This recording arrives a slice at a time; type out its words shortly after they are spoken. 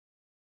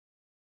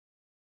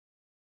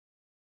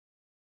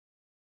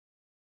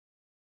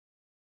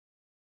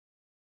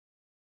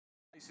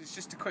This is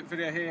just a quick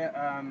video here,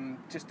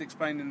 just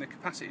explaining the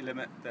capacity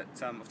limit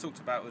that I've talked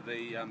about with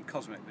the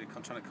Kosmik, the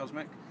Kontronik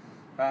Kosmik.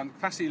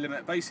 Capacity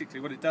limit,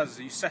 basically what it does is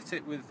you set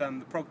it with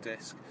the prog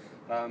disc,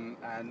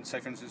 and say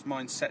for instance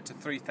mine's set to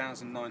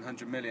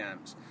 3,900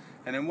 milliamps,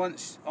 and then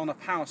once on a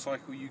power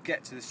cycle you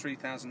get to this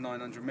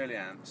 3,900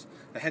 milliamps,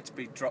 the head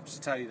speed drops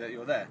to tell you that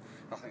you're there.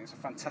 I think it's a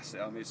fantastic,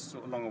 it's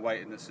sort of long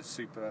awaited and it's a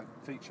super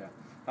feature.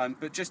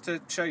 But just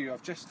to show you,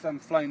 I've just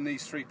flown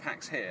these 3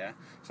 packs here,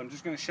 so I'm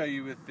just going to show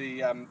you with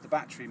the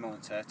battery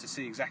monitor to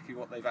see exactly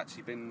what they've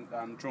actually been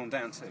drawn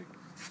down to.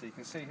 So you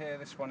can see here,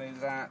 this one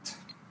is at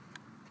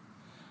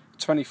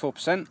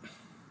 24%,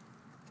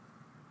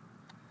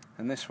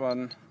 and this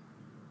one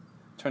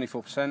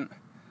 24%,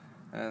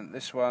 and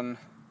this one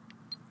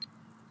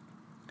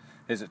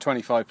is at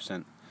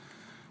 25%.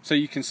 So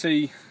you can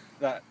see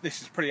that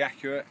this is pretty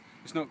accurate.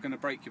 It's not going to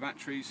break your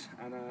batteries,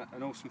 and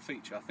an awesome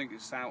feature. I think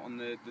it's out on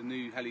the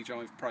new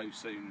HeliDrive Pro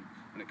soon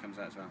when it comes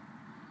out as well.